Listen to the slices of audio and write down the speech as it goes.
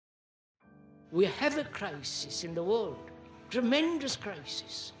We have a crisis in the world, tremendous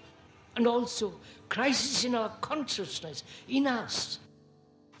crisis, and also crisis in our consciousness, in us.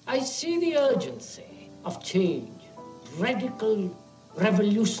 I see the urgency of change, radical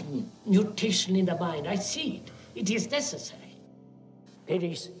revolution, mutation in the mind. I see it. It is necessary. There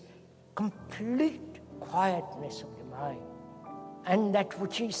is complete quietness of the mind, and that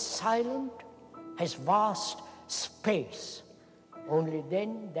which is silent has vast space. Only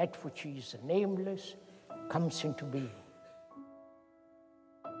then that which is nameless comes into being.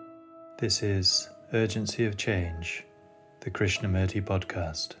 This is Urgency of Change, the Krishnamurti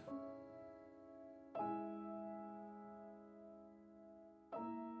podcast.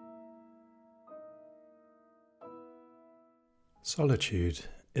 Solitude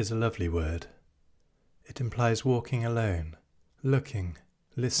is a lovely word. It implies walking alone, looking,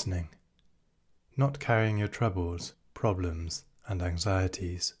 listening, not carrying your troubles, problems, and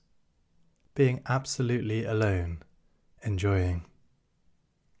anxieties. Being absolutely alone, enjoying.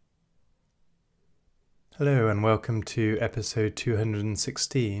 Hello and welcome to episode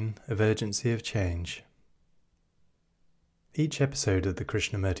 216 of Urgency of Change. Each episode of the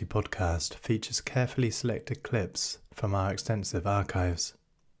Krishnamurti podcast features carefully selected clips from our extensive archives.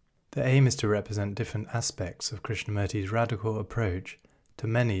 The aim is to represent different aspects of Krishnamurti's radical approach to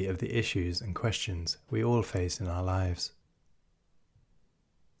many of the issues and questions we all face in our lives.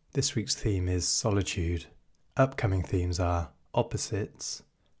 This week's theme is solitude. Upcoming themes are opposites,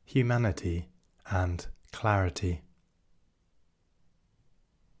 humanity, and clarity.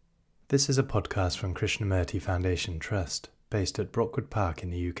 This is a podcast from Krishnamurti Foundation Trust, based at Brockwood Park in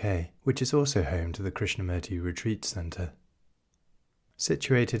the UK, which is also home to the Krishnamurti Retreat Centre.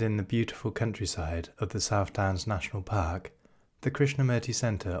 Situated in the beautiful countryside of the South Downs National Park, the Krishnamurti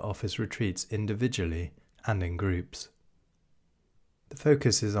Centre offers retreats individually and in groups. The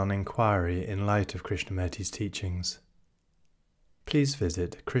focus is on inquiry in light of Krishnamurti's teachings. Please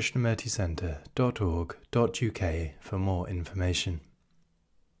visit krishnamurticentre.org.uk for more information.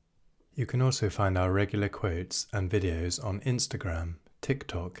 You can also find our regular quotes and videos on Instagram,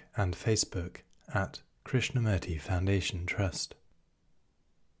 TikTok and Facebook at Krishnamurti Foundation Trust.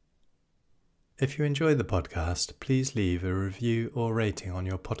 If you enjoy the podcast, please leave a review or rating on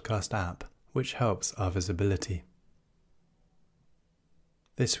your podcast app, which helps our visibility.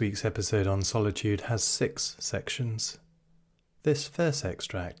 This week's episode on solitude has 6 sections. This first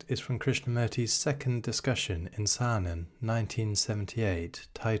extract is from Krishnamurti's second discussion in Saanen, 1978,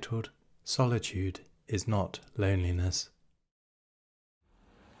 titled Solitude is not loneliness.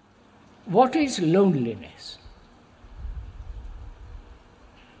 What is loneliness?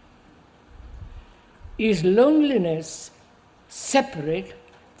 Is loneliness separate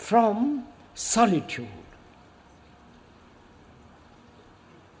from solitude?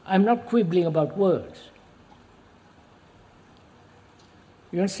 I'm not quibbling about words.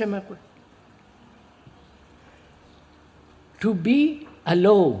 You understand my question? To be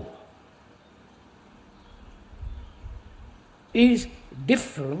alone is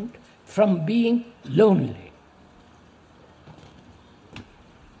different from being lonely.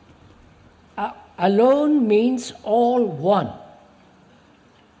 Alone means all one.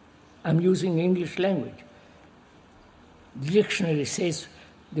 I'm using English language. The dictionary says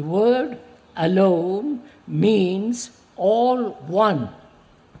the word alone means all one.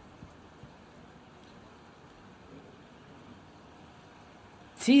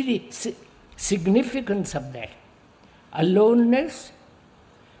 See the significance of that. Aloneness,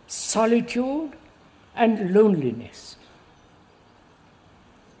 solitude, and loneliness.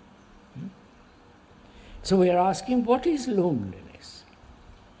 So we are asking, what is loneliness?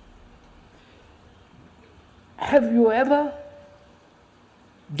 Have you ever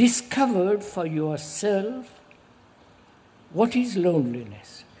discovered for yourself what is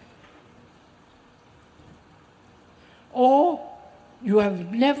loneliness? Or you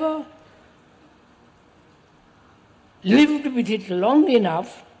have never lived with it long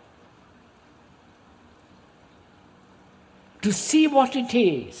enough to see what it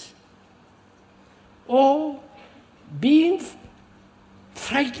is, or being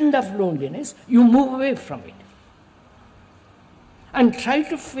frightened of loneliness, you move away from it and try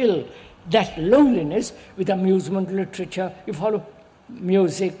to fill that loneliness with amusement, literature, you follow,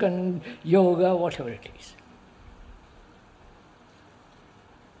 music and yoga, whatever it is.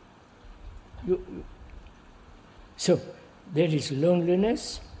 So there is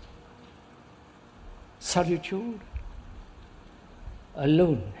loneliness, solitude,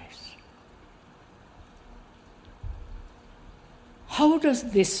 aloneness. How does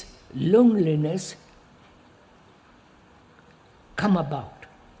this loneliness come about?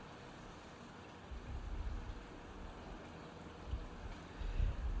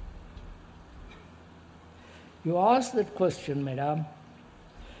 You ask that question, madam.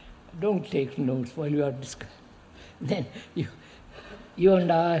 Don't take notes while you are discussing. Then you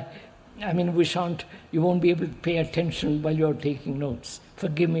and I we shan't, you won't be able to pay attention while you're taking notes.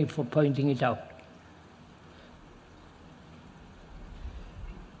 Forgive me for pointing it out.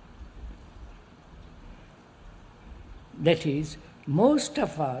 That is, most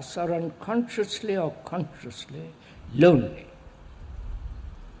of us are unconsciously or consciously lonely.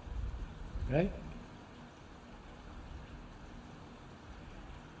 Right?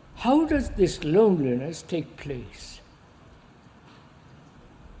 How does this loneliness take place?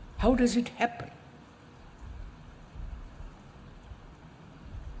 How does it happen?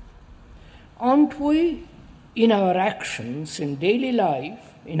 Aren't we, in our actions, in daily life,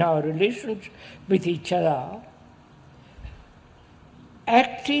 in our relationship with each other,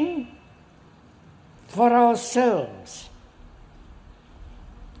 acting for ourselves?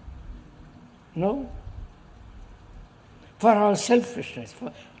 No? For our selfishness.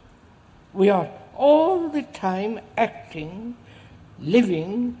 We are all the time acting,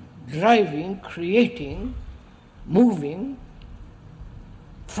 living, driving, creating, moving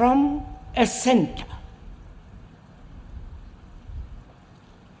from a center.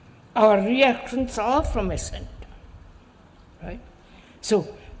 Our reactions are from a center. Right? So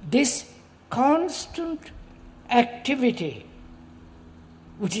this constant activity,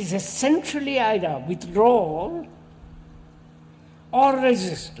 which is essentially either withdrawal or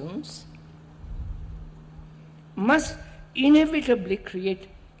resistance, must inevitably create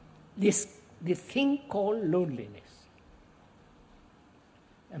this thing called loneliness.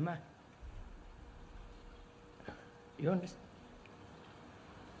 You understand?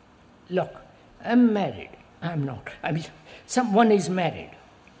 Look, I'm married. I'm not. Someone is married.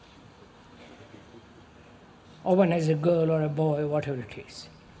 Or one has a girl or a boy, whatever it is.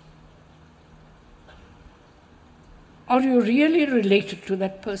 Are you really related to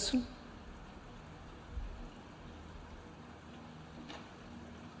that person?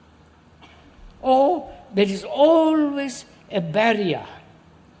 Or there is always a barrier,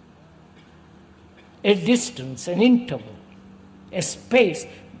 a distance, an interval, a space.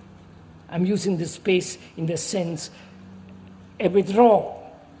 I'm using the space in the sense, a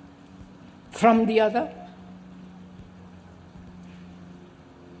withdrawal from the other.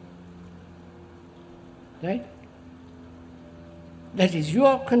 Right? That is, you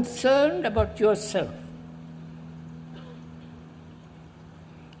are concerned about yourself,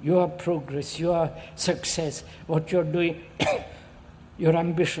 your progress, your success, what you're doing, your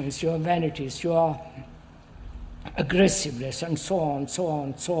ambitions, your vanities, your aggressiveness, and so on, so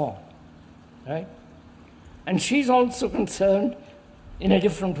on, so on. Right? And she's also concerned in a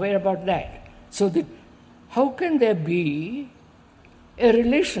different way about that. So how can there be a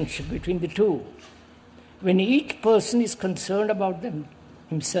relationship between the two when each person is concerned about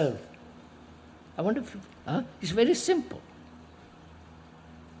himself? I wonder if it's very simple.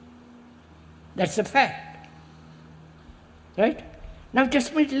 That's a fact. Right? Now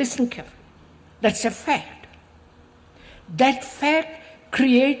just listen carefully. That's a fact. That fact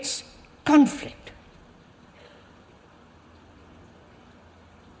creates conflict.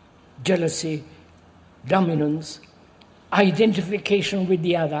 Jealousy, dominance, identification with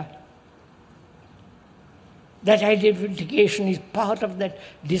the other. That identification is part of that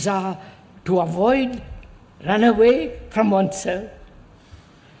desire to avoid, run away from oneself.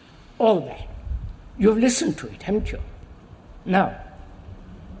 All that. You've listened to it, haven't you? Now.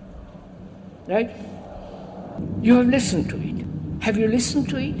 Right? You have listened to it. Have you listened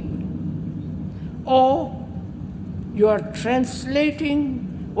to it? Or you are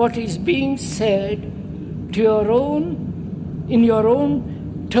translating what is being said to in your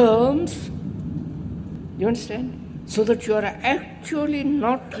own terms, you understand? So that you are actually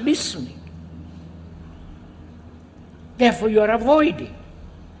not listening. Therefore you are avoiding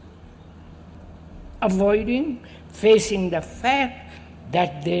facing the fact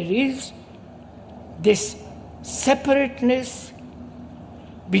that there is this separateness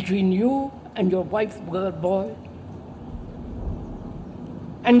between you and your wife, girl, boy.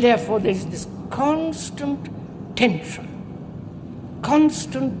 And therefore there is this constant tension,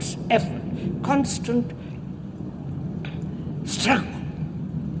 constant effort, constant struggle.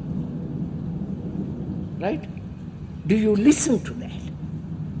 Right? Do you listen to that?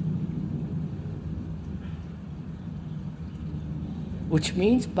 Which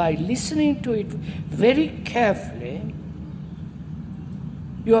means by listening to it very carefully,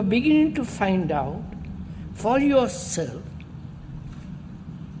 you are beginning to find out for yourself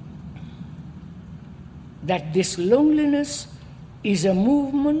that this loneliness is a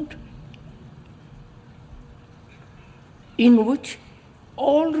movement in which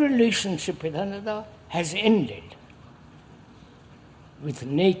all relationship with another has ended. With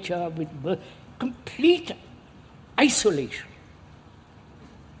nature, with birth, complete isolation.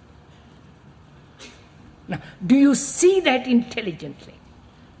 Now, do you see that intelligently?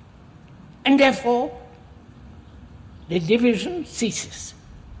 And therefore, the division ceases.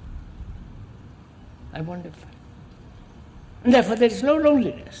 I wonder. And therefore, there is no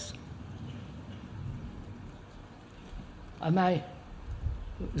loneliness.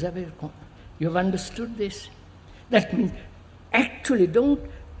 You've understood this? That means, actually, don't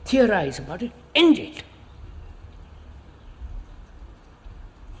theorize about it, end it.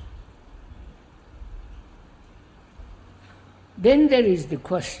 Then there is the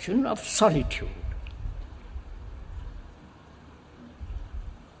question of solitude.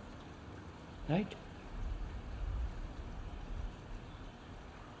 Right?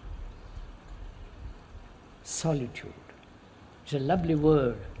 Solitude. It's a lovely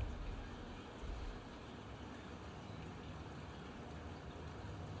word.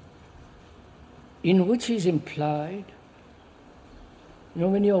 In which is implied,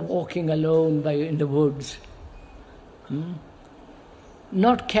 when you're walking alone in the woods,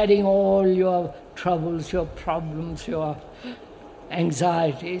 not carrying all your troubles, your problems, your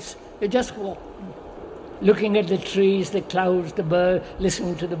anxieties, you're just walking, looking at the trees, the clouds, the birds,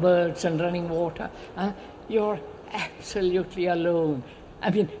 listening to the birds and running water. You're absolutely alone.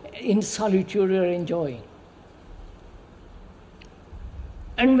 In solitude you're enjoying.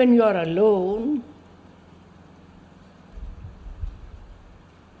 And when you're alone,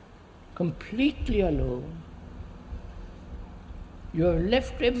 completely alone, you have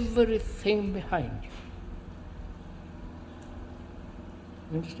left everything behind you.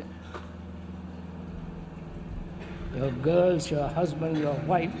 You understand? Your girls, your husband, your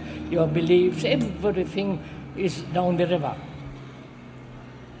wife, your beliefs, everything is down the river.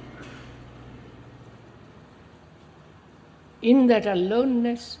 In that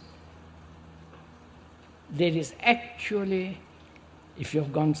aloneness, there is actually, if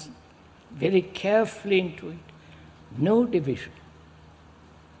you've gone very carefully into it, no division.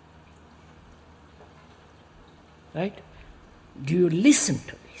 Right? Do you listen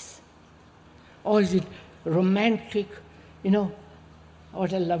to this? Or is it romantic?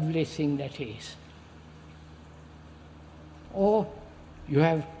 What a lovely thing that is. Or you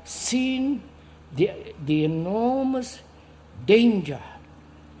have seen the enormous danger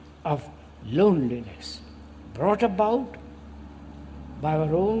of loneliness brought about by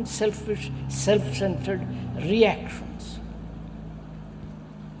our own selfish, self-centered reactions.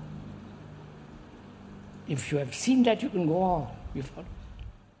 If you have seen that, you can go on. You follow?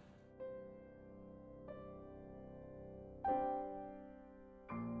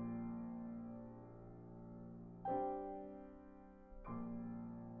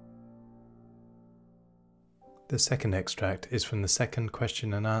 The second extract is from the second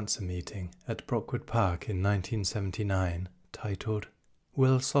question and answer meeting at Brockwood Park in 1979, titled,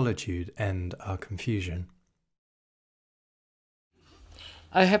 "Will Solitude End Our Confusion?"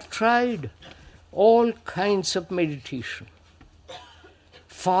 I have tried all kinds of meditation,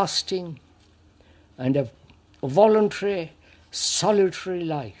 fasting, and a voluntary, solitary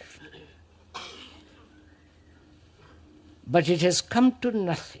life. But it has come to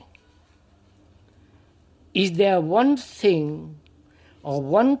nothing. Is there one thing or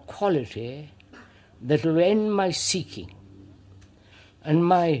one quality that will end my seeking and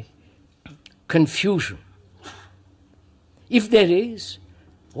my confusion? If there is,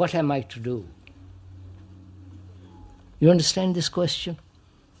 what am I to do? You understand this question?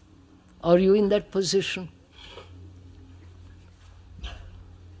 Are you in that position?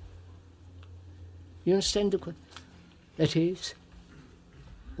 You understand the question? That is,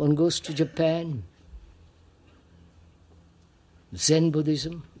 one goes to Japan, Zen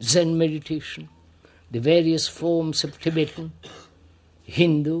Buddhism, Zen meditation, the various forms of Tibetan,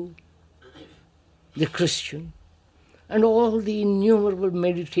 Hindu, the Christian, and all the innumerable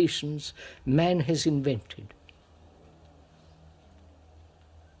meditations man has invented.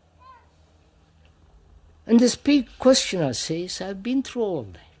 And this big questioner says, I've been through all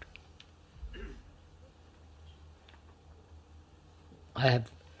that. I have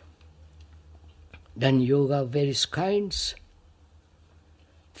done yoga of various kinds,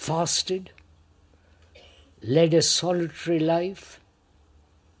 fasted, led a solitary life,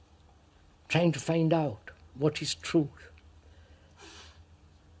 trying to find out what is truth.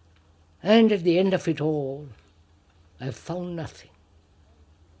 And at the end of it all, I have found nothing.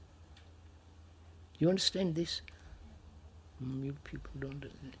 You understand this? You people don't.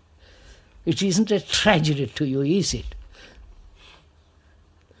 It isn't a tragedy to you, is it?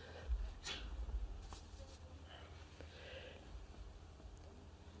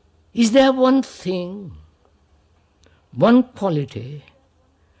 Is there one thing, one quality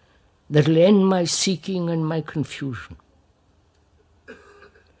that will end my seeking and my confusion?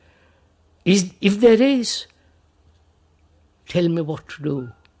 If there is, tell me what to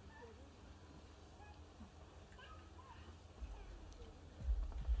do.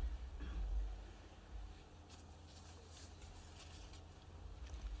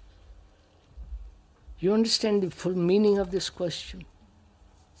 You understand the full meaning of this question?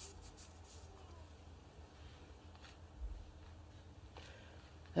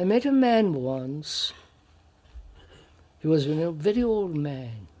 I met a man once. He was a very old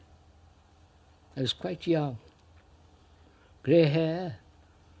man. I was quite young. Grey hair,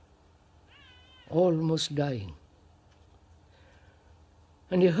 almost dying.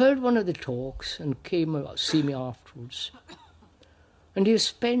 And he heard one of the talks and came to see me afterwards. And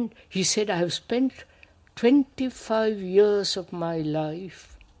he said, I have spent 25 years of my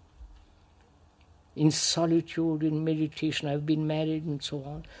life in solitude, in meditation. I've been married and so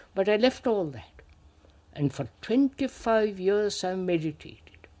on. But I left all that. And for 25 years I've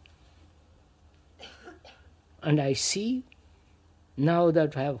meditated. And I see, now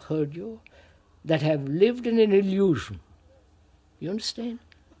that I have heard you, that I have lived in an illusion. You understand?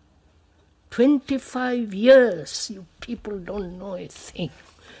 25 years, you people don't know a thing.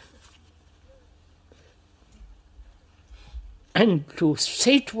 And to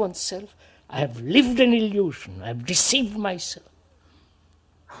say to oneself, I have lived an illusion, I have deceived myself.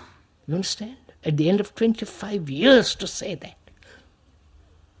 You understand? At the end of 25 years to say that.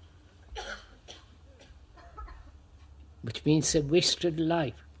 Which means a wasted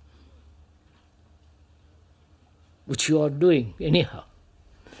life, which you are doing anyhow,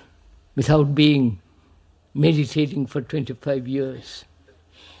 without meditating for 25 years.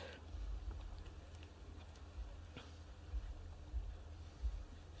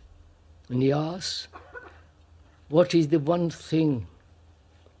 And he asks, what is the one thing,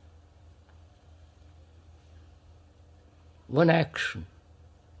 one action,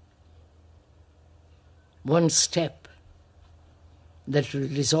 one step that will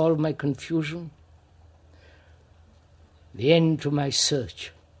resolve my confusion, the end to my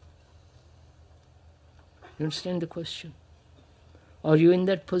search? You understand the question? Are you in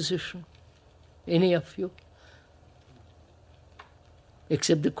that position? Any of you?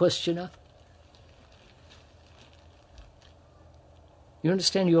 Except the questioner? You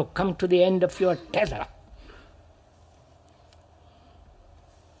understand? You have come to the end of your tether.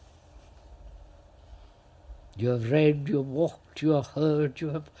 You have read, you have walked, you have heard, you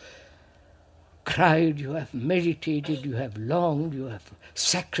have cried, you have meditated, you have longed, you have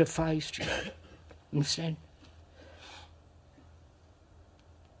sacrificed. Understand?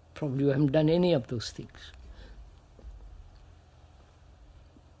 Probably you haven't done any of those things.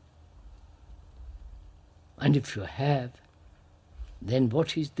 And if you have, then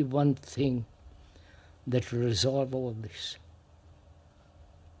what is the one thing that will resolve all this?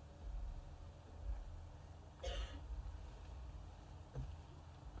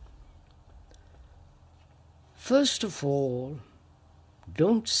 First of all,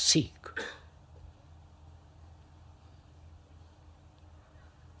 don't seek.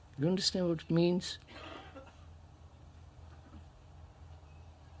 You understand what it means?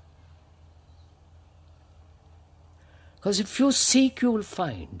 Because if you seek, you will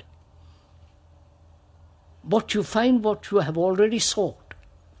find. What you find, what you have already sought.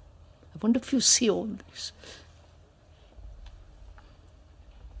 I wonder if you see all this.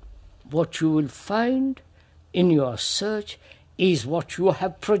 What you will find in your search is what you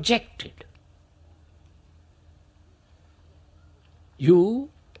have projected. You,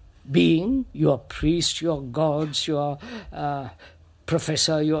 being your priest, your gods, your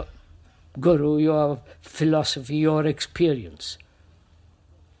professor, your guru, your philosophy, your experience,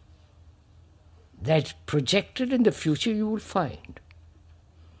 that projected in the future you will find.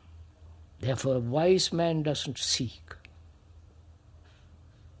 Therefore, a wise man doesn't seek.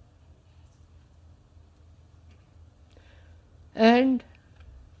 And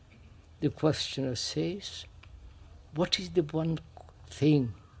the questioner says, what is the one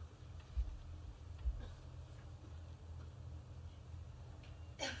thing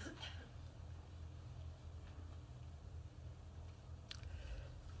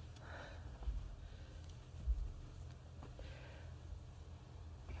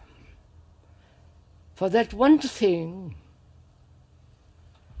for that one thing?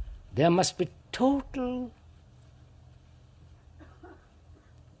 There must be total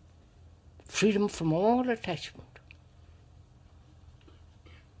freedom from all attachment.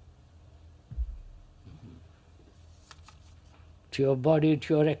 to your body,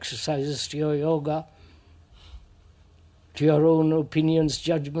 to your exercises, to your yoga, to your own opinions,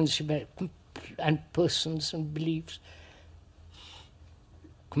 judgments, and persons and beliefs.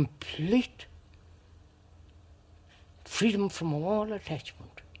 Complete freedom from all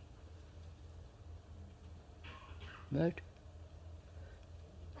attachment. Right?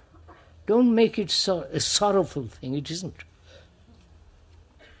 Don't make it a sorrowful thing. It isn't.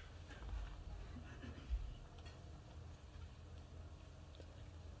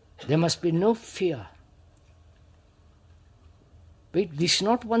 There must be no fear. Wait, this is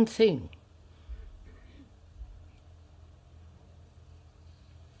not one thing.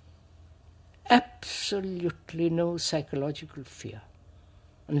 Absolutely no psychological fear.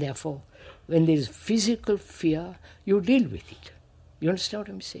 And therefore, when there is physical fear, you deal with it. You understand what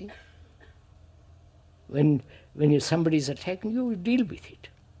I'm saying? When somebody is attacking you, you deal with it.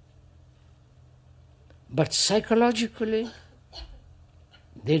 But psychologically,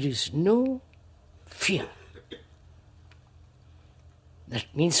 there is no fear. That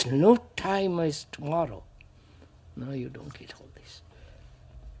means no time is tomorrow. No, you don't get all this.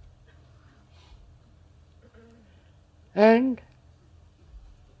 And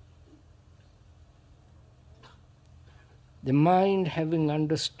the mind, having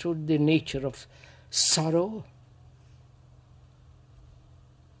understood the nature of sorrow,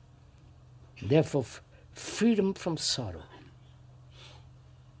 therefore freedom from sorrow,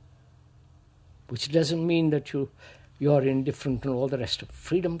 which doesn't mean that you are indifferent and all the rest of it.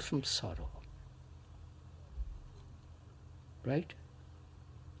 Freedom from sorrow. Right?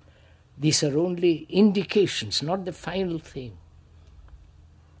 These are only indications, not the final thing.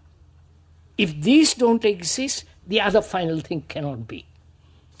 If these don't exist, the other final thing cannot be.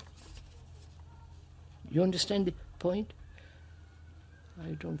 You understand the point?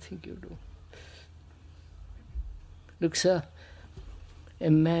 I don't think you do. Look, sir, a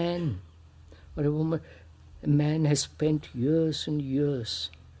man or a woman, a man has spent years and years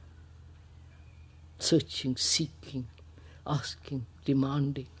searching, seeking, asking,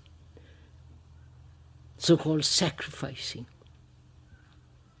 demanding, so-called sacrificing,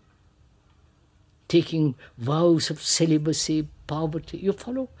 taking vows of celibacy, poverty. You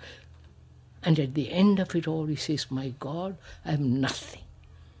follow? And at the end of it all, he says, my God, I have nothing.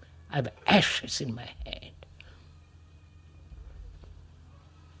 I have ashes in my hand.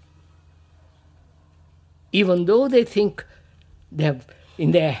 Even though they think they have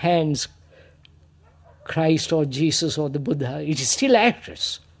in their hands Christ or Jesus or the Buddha, it is still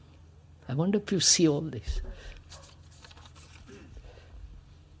ashes. I wonder if you see all this.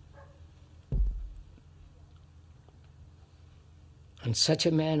 And such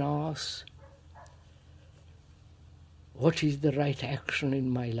a man asks, what is the right action in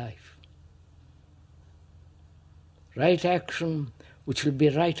my life? Right action which will be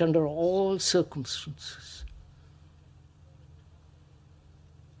right under all circumstances.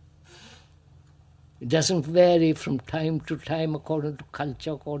 It doesn't vary from time to time according to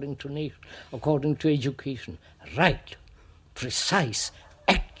culture, according to nation, according to education. Right, precise,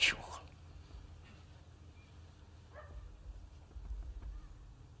 actual.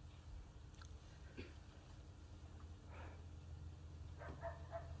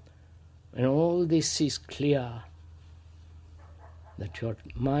 When all this is clear, that your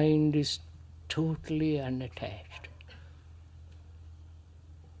mind is totally unattached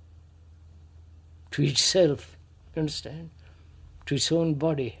to itself, you understand? To its own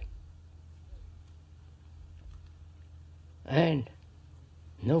body. And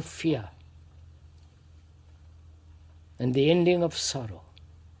no fear. And the ending of sorrow.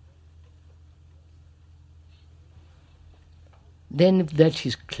 Then if that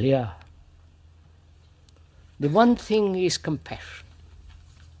is clear, the one thing is compassion.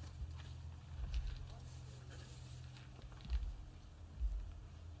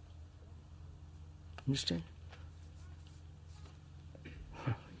 Understand?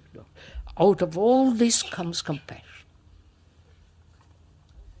 Out of all this comes compassion.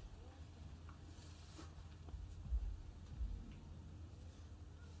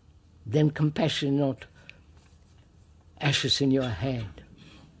 Then compassion is not ashes in your hand.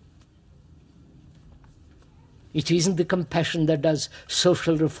 It isn't the compassion that does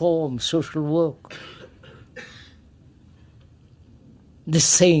social reform, social work. The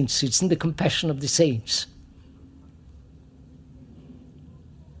saints, it's in the compassion of the saints.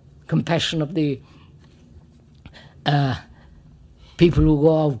 Compassion of the people who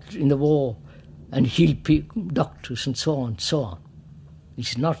go out in the war and heal doctors and so on, so on.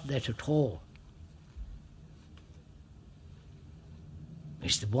 It's not that at all.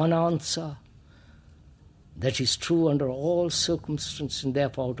 It's the one answer. that is true under all circumstances, and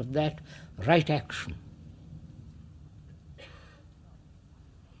therefore out of that, right action.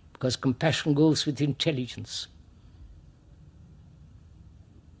 Because compassion goes with intelligence.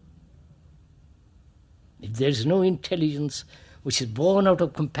 If there is no intelligence which is born out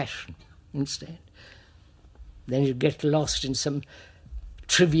of compassion, instead, then you get lost in some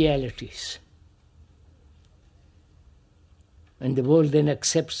trivialities. And the world then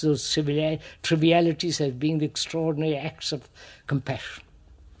accepts those trivialities as being the extraordinary acts of compassion.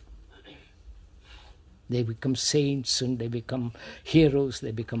 They become saints and they become heroes,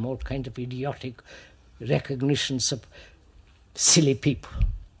 they become all kinds of idiotic recognitions of silly people.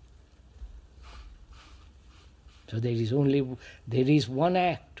 So there is one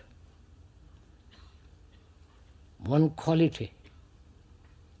act, one quality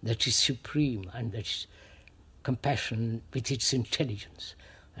that is supreme, and that is compassion with its intelligence.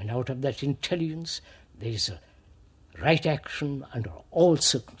 And out of that intelligence, there is a right action under all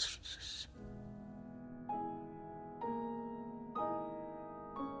circumstances.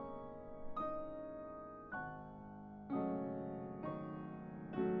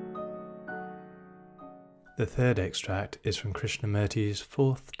 The third extract is from Krishnamurti's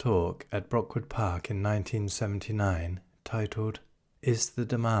fourth talk at Brockwood Park in 1979, titled, "Is the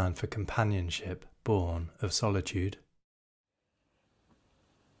Demand for Companionship Born of Solitude?"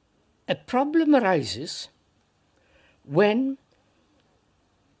 A problem arises when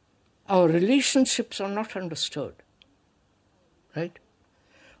our relationships are not understood, right?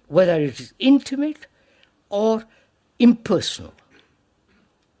 Whether it is intimate or impersonal.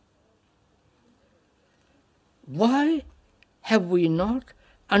 Why have we not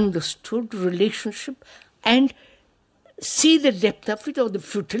understood relationship and see the depth of it or the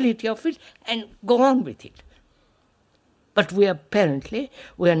futility of it and go on with it? But we have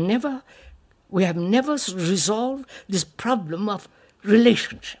never resolved this problem of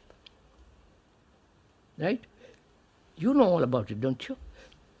relationship. Right? You know all about it, don't you?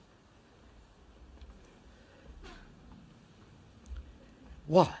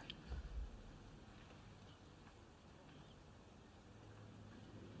 Why?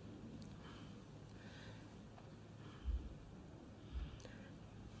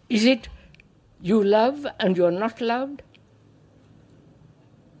 Is it you love and you are not loved?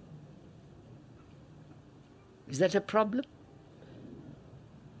 Is that a problem?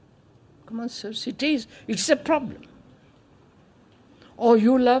 Come on, sirs, it is. It's a problem. Or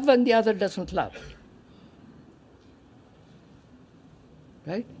you love and the other doesn't love.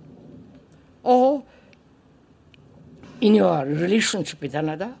 Right? Or in your relationship with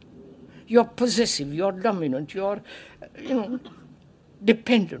another, you're possessive, you're dominant, you're,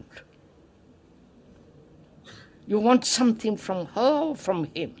 dependent. You want something from her or from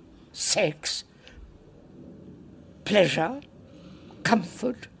him. Sex, pleasure,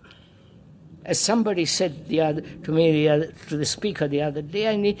 comfort. As somebody said to the speaker the other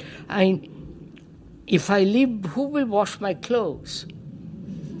day, if I leave, who will wash my clothes?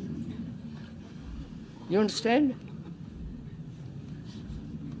 You understand?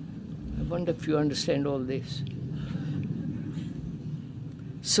 I wonder if you understand all this.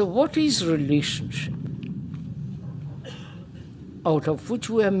 So what is relationship? Out of which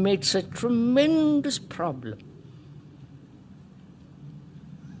we have made such tremendous problem.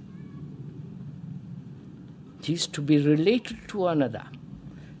 It is to be related to another.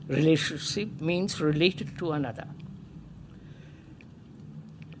 Relationship means related to another.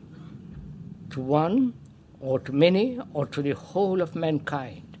 To one, or to many, or to the whole of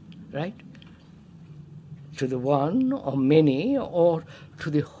mankind, right? To the one, or many, or to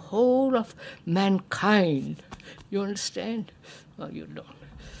the whole of mankind. You understand? Or you don't?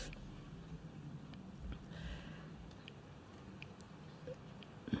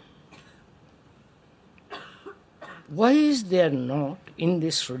 Why is there not in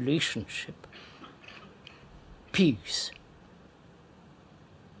this relationship peace?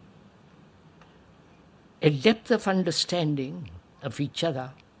 A depth of understanding of each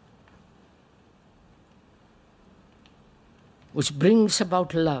other which brings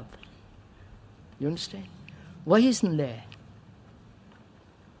about love. You understand? Why isn't there?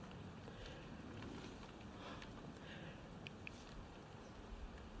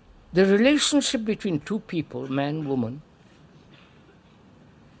 The relationship between two people, man, woman,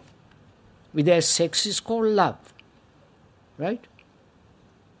 with their sex is called love. Right?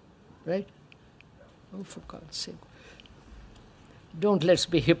 Right? Oh, for God's sake. Let's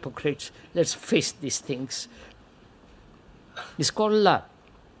be hypocrites. Let's face these things. It's called love.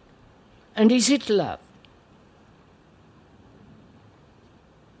 And is it love?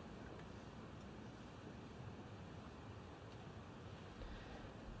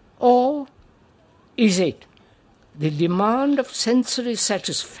 Is it the demand of sensory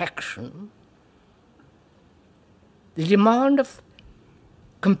satisfaction, the demand of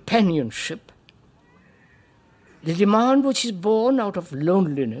companionship, the demand which is born out of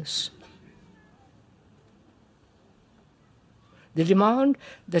loneliness, the demand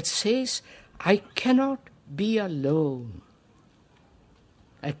that says, I cannot be alone.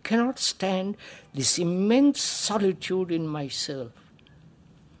 I cannot stand this immense solitude in myself.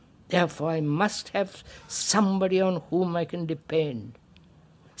 Therefore, I must have somebody on whom I can depend.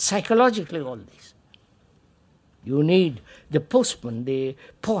 Psychologically, all this. You need the postman, the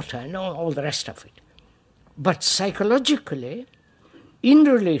porter, and all the rest of it. But psychologically, in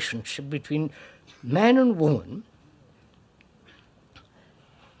relationship between man and woman,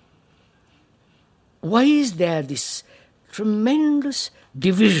 why is there this tremendous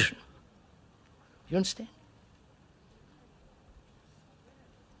division? You understand?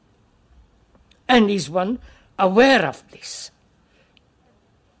 And is one aware of this?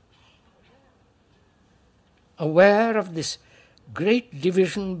 Aware of this great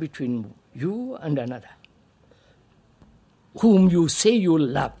division between you and another, whom you say you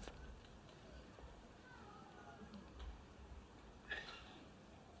love.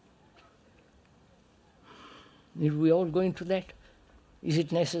 Need we all go into that? Is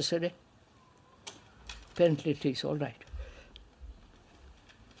it necessary? Apparently it is, all right.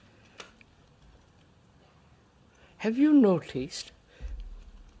 Have you noticed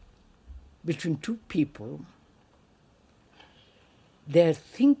between two people, their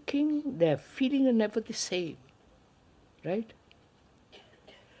thinking, their feeling are never the same, right?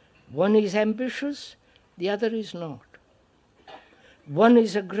 One is ambitious, the other is not. One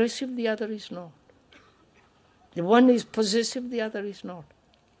is aggressive, the other is not. The one is possessive, the other is not.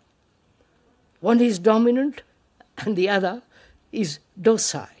 One is dominant and the other is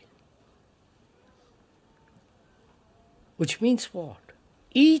docile. Which means what?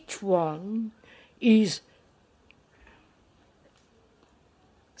 Each one is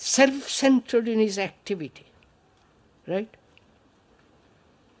self-centered in his activity. Right?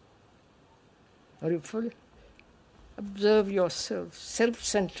 Are you following? Observe yourself,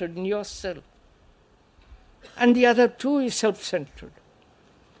 self-centered in yourself. And the other too is self-centered.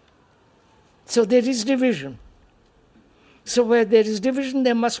 So there is division. So where there is division,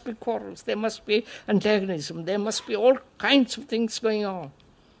 there must be quarrels, there must be antagonism, there must be all kinds of things going on.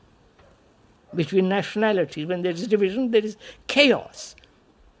 Between nationalities, when there is division, there is chaos.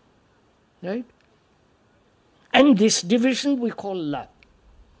 Right? And this division we call love.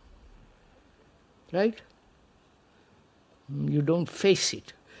 Right? You don't face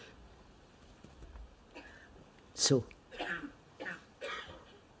it. So,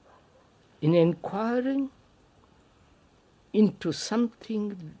 in inquiring into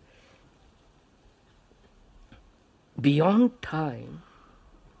something beyond time,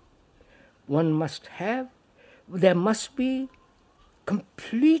 there must be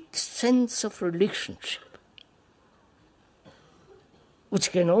complete sense of relationship,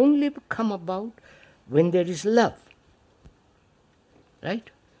 which can only come about when there is love.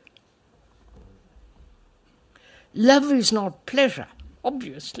 Right? Love is not pleasure,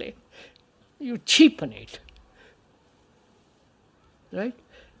 obviously. You cheapen it. Right?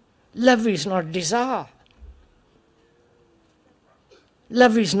 Love is not desire.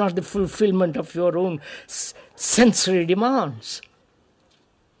 Love is not the fulfillment of your own sensory demands.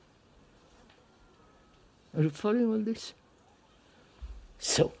 Are you following all this?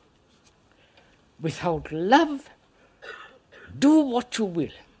 So, without love, do what you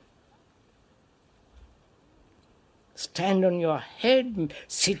will. Stand on your head,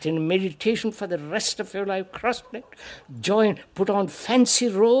 sit in meditation for the rest of your life, cross-legged, put on fancy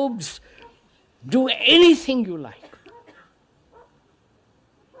robes, do anything you like.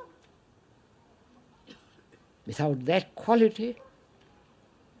 Without that quality,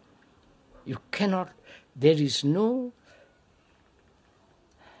 you cannot, there is nothing.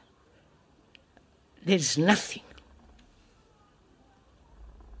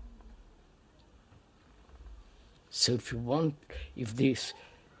 So if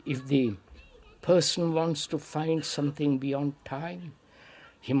the person wants to find something beyond time,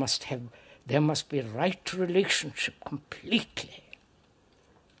 there must be right relationship completely,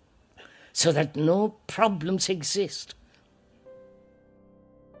 so that no problems exist.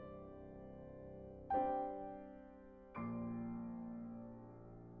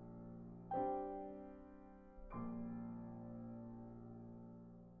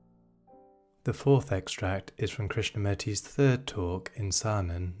 The fourth extract is from Krishnamurti's third talk in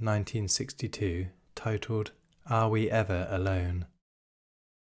Saanen, 1962, titled, Are We Ever Alone?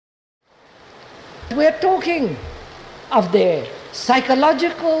 We're talking of their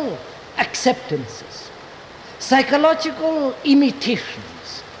psychological acceptances, psychological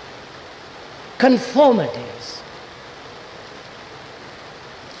imitations, conformities.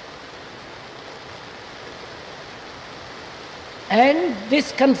 And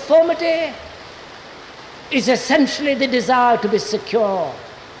this conformity is essentially the desire to be secure,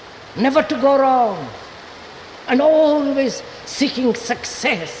 never to go wrong, and always seeking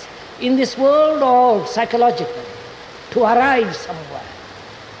success in this world or psychologically, to arrive somewhere.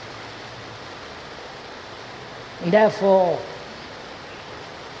 And therefore,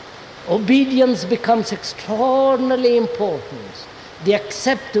 obedience becomes extraordinarily important. The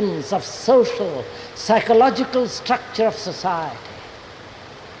acceptance of social, psychological structure of society.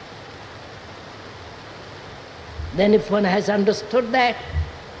 Then if one has understood that,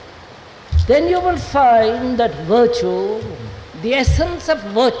 then you will find that virtue, the essence of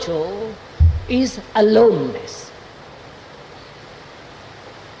virtue, is aloneness.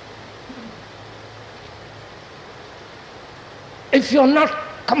 If you're not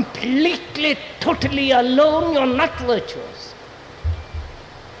completely, totally alone, you're not virtuous.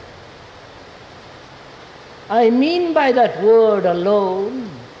 I mean by that word alone,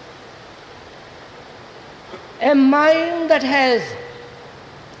 a mind that has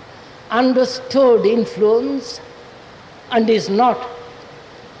understood influence and is not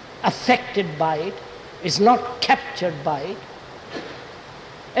affected by it, is not captured by it.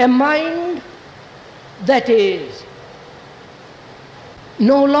 A mind that is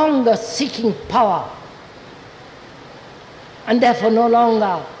no longer seeking power and therefore no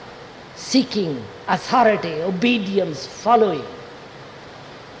longer seeking authority, obedience, following.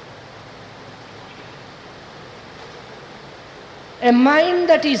 A mind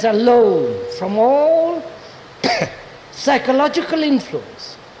that is alone from all psychological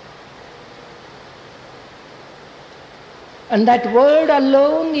influence. And that word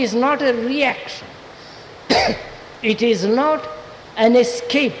alone is not a reaction. It is not an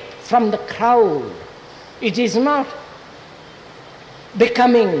escape from the crowd. It is not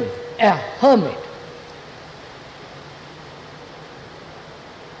becoming a hermit,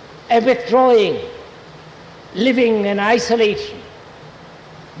 a withdrawing, living in isolation.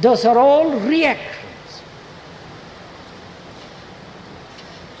 Those are all reactions.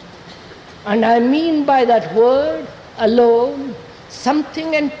 And I mean by that word alone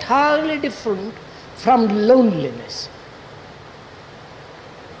something entirely different from loneliness.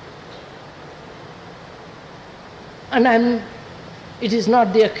 And it is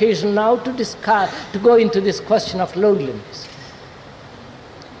not the occasion now to go into this question of loneliness.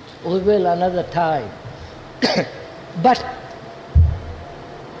 We will another time. But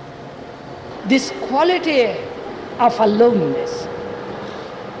this quality of aloneness,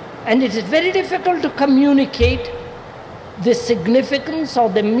 and it is very difficult to communicate the significance or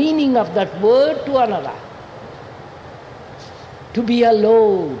the meaning of that word to another. To be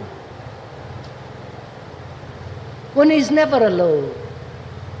alone. One is never alone.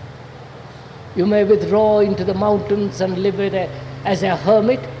 You may withdraw into the mountains and live as a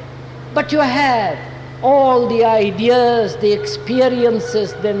hermit, but you have all the ideas, the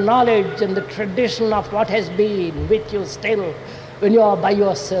experiences, the knowledge and the tradition of what has been with you still when you are by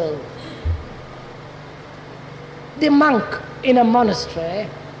yourself. The monk in a monastery,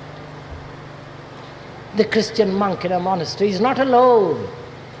 the Christian monk in a monastery is not alone.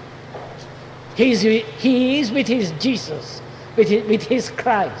 He is with his Jesus, with his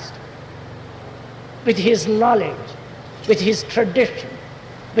Christ, with his knowledge, with his tradition,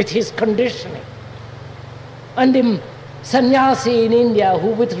 with his conditioning. And the sannyasi in India who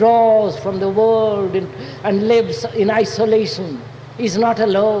withdraws from the world and lives in isolation is not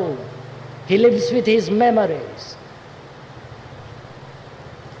alone. He lives with his memories.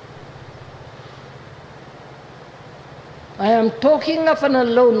 I am talking of an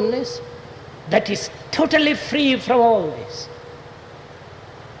aloneness that is totally free from all this.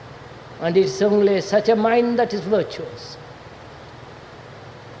 And it's only such a mind that is virtuous.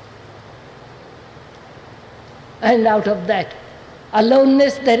 And out of that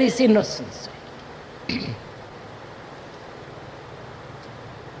aloneness there is innocence.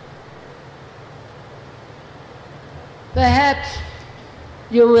 Perhaps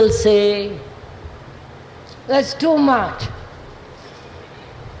you will say, that's too much.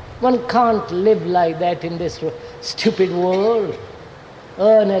 One can't live like that in this stupid world,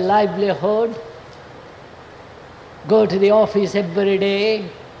 earn a livelihood, go to the office every day,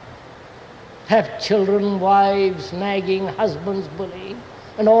 have children, wives, nagging, husbands, bullying,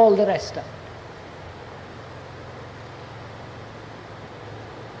 and all the rest of it.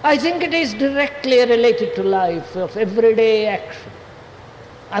 I think it is directly related to life, of everyday action.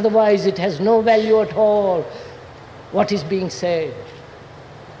 Otherwise it has no value at all, what is being said.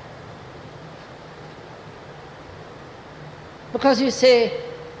 Because you say,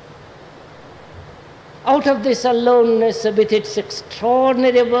 out of this aloneness with its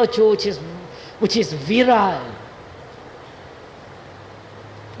extraordinary virtue which is virile,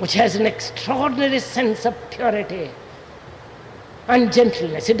 which has an extraordinary sense of purity and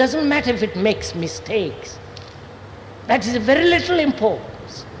gentleness. It doesn't matter if it makes mistakes. That is of very little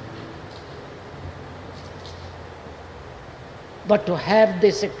importance. But to have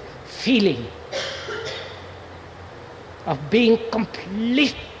this feeling of being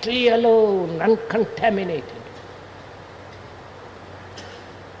completely alone, uncontaminated,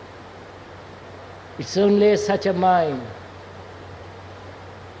 it's only such a mind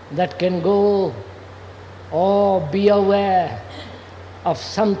that can go or be aware of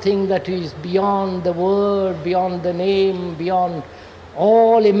something that is beyond the word, beyond the name, beyond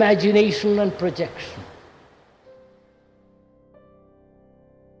all imagination and projection.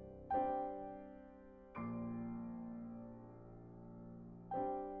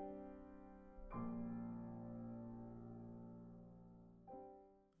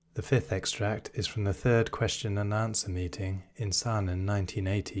 The fifth extract is from the third question and answer meeting in Saanen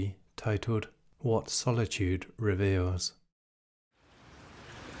 1980, titled What Solitude Reveals.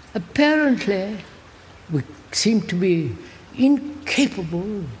 Apparently, we seem to be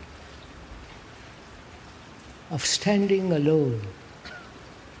incapable of standing alone.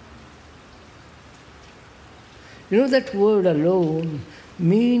 You know, that word alone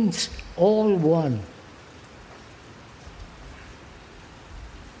means all one.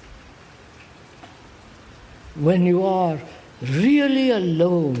 When you are really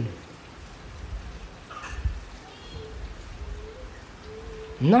alone,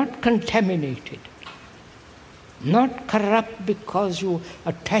 not contaminated, not corrupt because you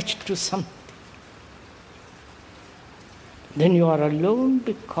attach to something, then you are alone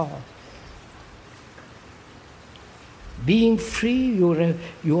because being free,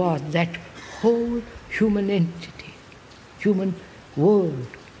 you are that whole human entity, human world.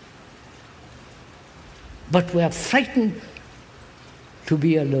 But we are frightened to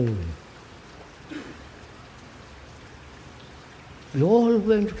be alone. We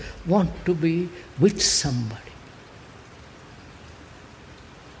always want to be with somebody,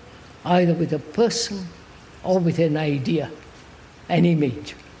 either with a person or with an idea, an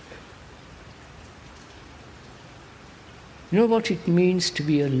image. You know what it means to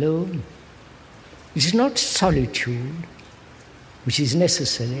be alone? It is not solitude, which is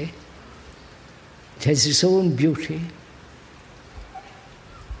necessary. It has its own beauty.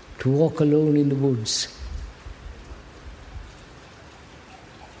 To walk alone in the woods,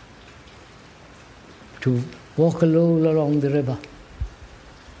 to walk alone along the river,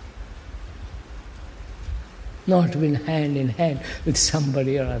 not to be hand in hand with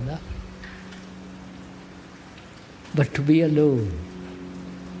somebody or other, but to be alone.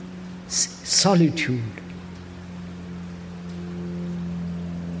 Solitude,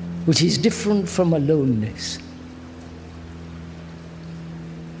 which is different from aloneness.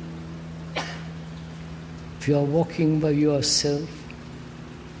 If you are walking by yourself,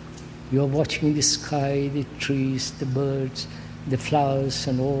 you are watching the sky, the trees, the birds, the flowers,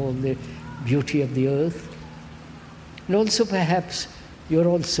 and all the beauty of the earth. And also perhaps you're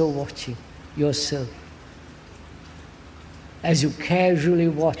also watching yourself. As you casually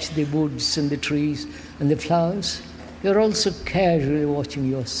watch the woods and the trees and the flowers, you're also casually watching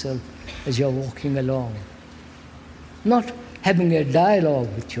yourself as you're walking along. Not having a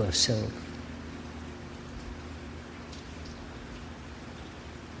dialogue with yourself.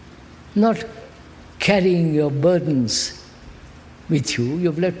 Not carrying your burdens with you.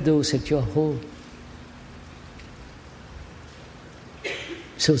 You've left those at your home.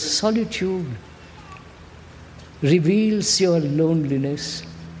 So solitude reveals your loneliness,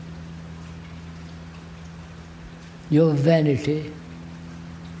 your vanity,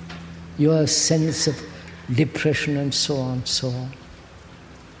 your sense of depression, and so on, so on.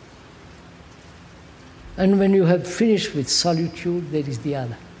 And when you have finished with solitude, there is the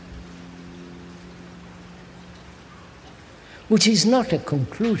other, which is not a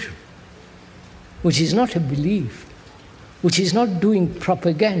conclusion, which is not a belief, which is not doing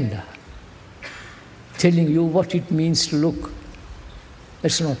propaganda, telling you what it means to look.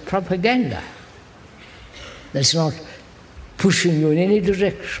 That's not propaganda. That's not pushing you in any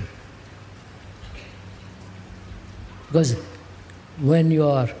direction. Because when you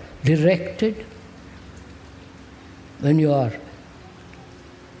are directed, when you are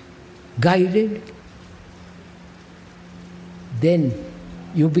guided, then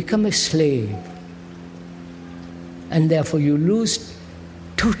you become a slave. And therefore you lose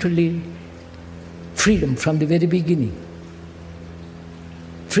totally freedom from the very beginning.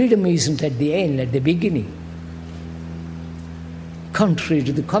 Freedom isn't at the end, at the beginning. Contrary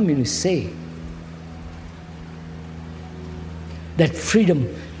to the communists say, that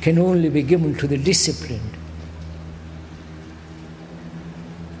freedom can only be given to the disciplined,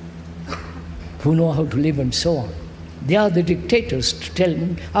 who know how to live and so on. They are the dictators to tell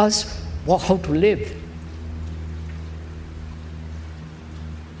us how to live,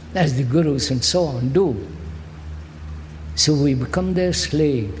 as the gurus and so on do. So we become their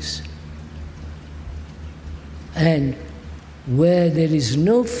slaves. And where there is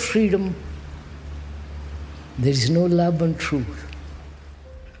no freedom, there is no love and truth.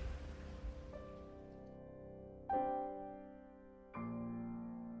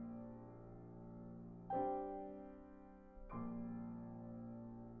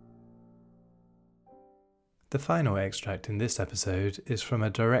 The final extract in this episode is from a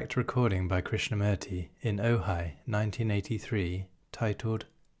direct recording by Krishnamurti in Ojai, 1983, titled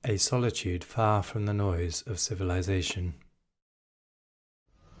A Solitude Far from the Noise of Civilization.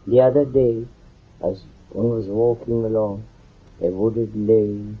 The other day, as one was walking along a wooded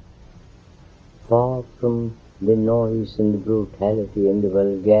lane, far from the noise and the brutality and the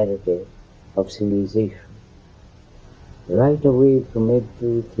vulgarity of civilization, right away from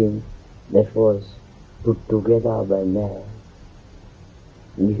everything that was put together by man,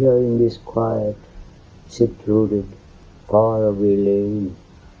 and here in this quiet, secluded, faraway lane,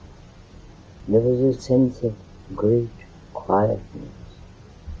 there was a sense of great quietness,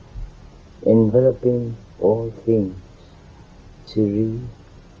 enveloping all things, serene,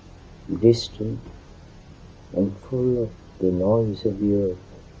 distant, and full of the noise of the earth.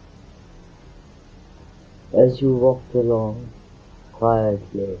 As you walked along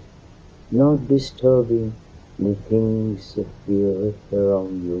quietly, not disturbing the things of the earth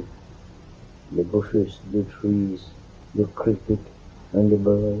around you, the bushes, the trees, the cricket, and the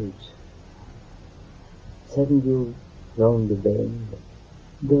birds. Suddenly, round the bend,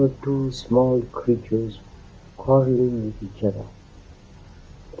 there were two small creatures quarreling with each other,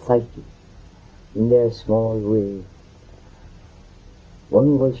 fighting in their small way.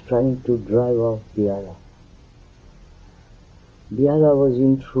 One was trying to drive off the other. The other was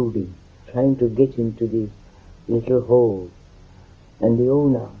intruding, trying to get into the little hole, and the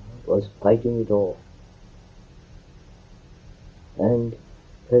owner was fighting it off. And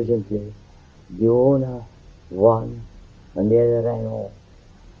presently the owner won and the other ran off.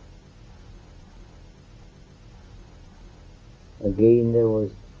 Again there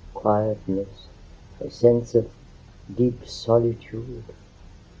was quietness, a sense of deep solitude.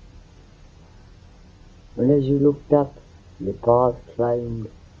 And as you looked up, the path climbed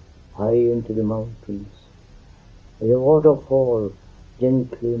high into the mountains, with a waterfall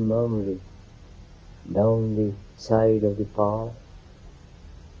gently murmuring down the side of the path,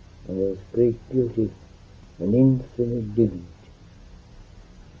 and there was great beauty and infinite dignity,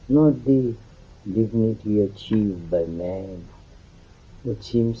 not the dignity achieved by man, but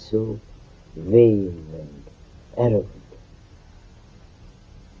seems so vain and arrogant.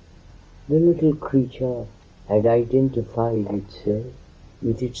 The little creature had identified itself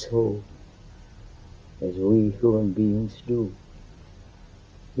with its home, as we human beings do.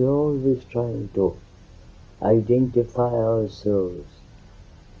 We are always trying to identify ourselves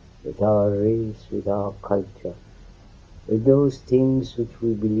with our race, with our culture, with those things which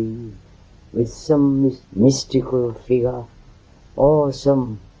we believe, with some mystical figure or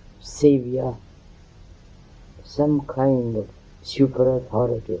some savior, some kind of super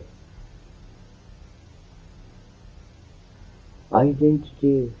authority.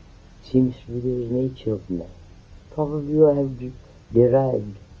 Identity seems to be the nature of man. Probably I have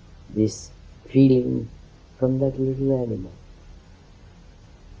derived this feeling from that little animal.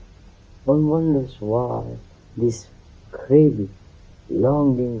 One wonders why this craving,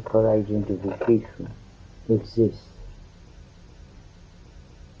 longing for identification exists.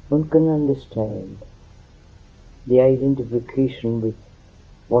 One can understand the identification with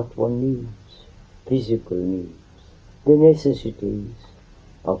what one needs, physical needs, the necessities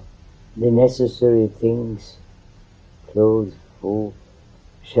of the necessary things, clothes, food,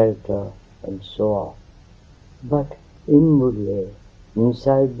 shelter, and so on. But inwardly,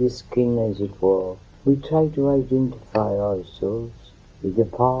 inside the skin as it were, we try to identify ourselves with the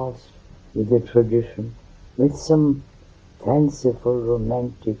past, with the tradition, with some fanciful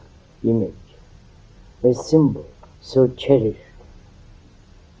romantic image, a symbol so cherished.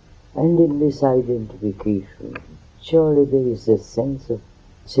 And in this identification, surely there is a sense of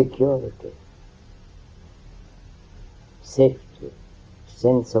security, safety,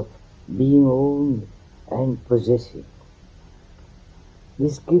 sense of being owned and possessing.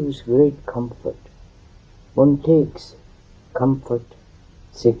 This gives great comfort. One takes comfort,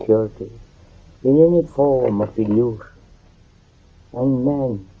 security in any form of illusion, and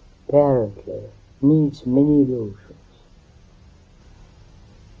man apparently needs many illusions.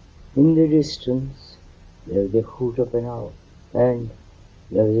 In the distance there is the hoot of an owl, and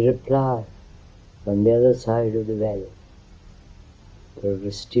there is a reply from the other side of the valley. There was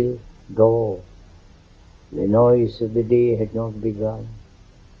a still dawn. The noise of the day had not begun,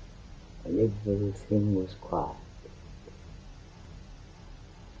 and everything was quiet.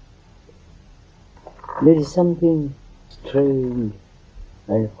 There is something strange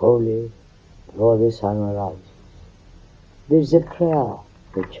and holy before the sun arises. There is a prayer,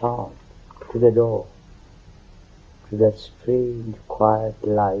 a chant to the door, to that strange quiet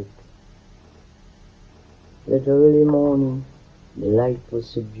light. That early morning the light was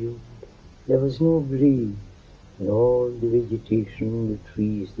subdued. There was no breeze, and all the vegetation, the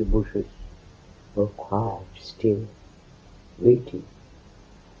trees, the bushes were quiet, still, waiting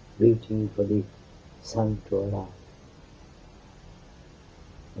for the sun to arrive.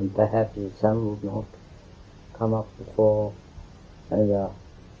 And perhaps the sun would not come up before another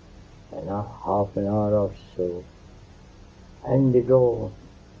half an hour or so, and the dawn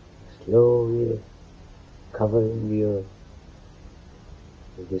slowly covering the earth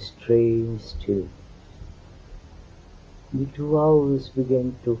with a strange stillness. The 2 owls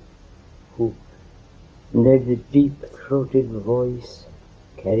began to hoot, and as the deep-throated voice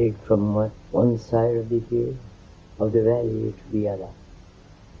carried from one side of the hill, of the valley to the other.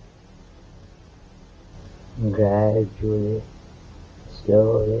 And gradually,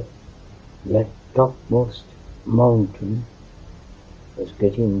 slowly, that topmost mountain was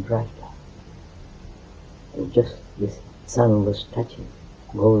getting brighter, and just the sun was touching,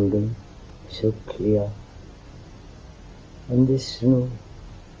 golden, so clear, and the snow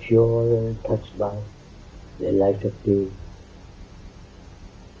pure and touched by the light of day.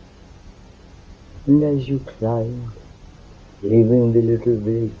 And as you climbed, leaving the little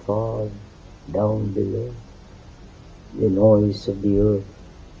village far down below, the noise of the earth,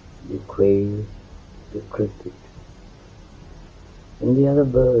 the quail, the cricket, and the other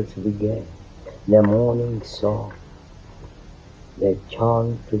birds began their morning song, their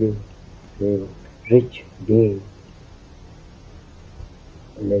chant to the rich day.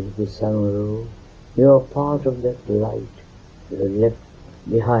 And as the sun rose, you are part of that light. You are left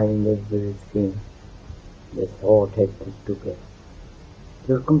behind everything the thought had put together.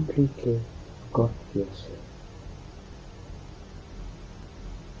 You completely got yourself.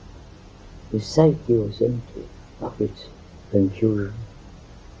 The psyche was empty of its confusion,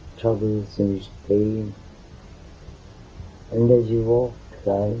 troubles and its pain. And as you walked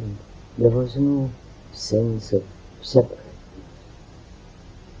behind, there was no sense of separateness,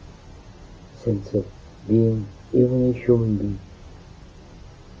 sense of being even a human being.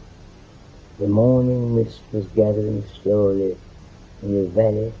 The morning mist was gathering slowly in the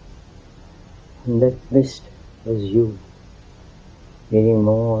valley, and that mist was you, getting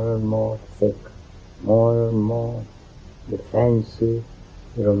more and more thick, more and more the fancy,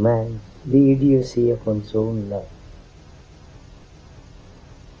 the romance, the idiocy of one's own life.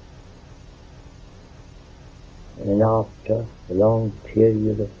 And after a long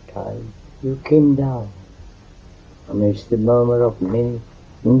period of time, you came down amidst the murmur of many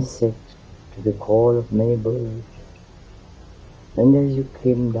insects, to the call of many birds. And as you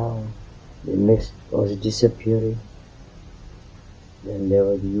came down, the mist was disappearing. Then there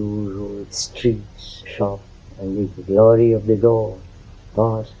were the usual streets, shops, and the glory of the dawn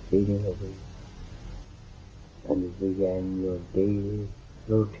fast fading away. And you began your daily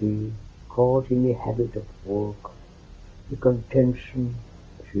routine, caught in the habit of work, the contention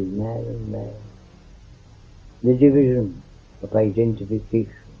between man and man, the division of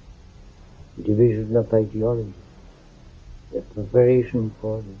identification, the division of ideology, the preparation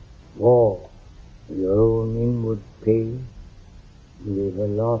for the war, your own inward pain, the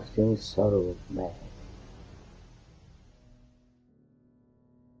everlasting sorrow of man.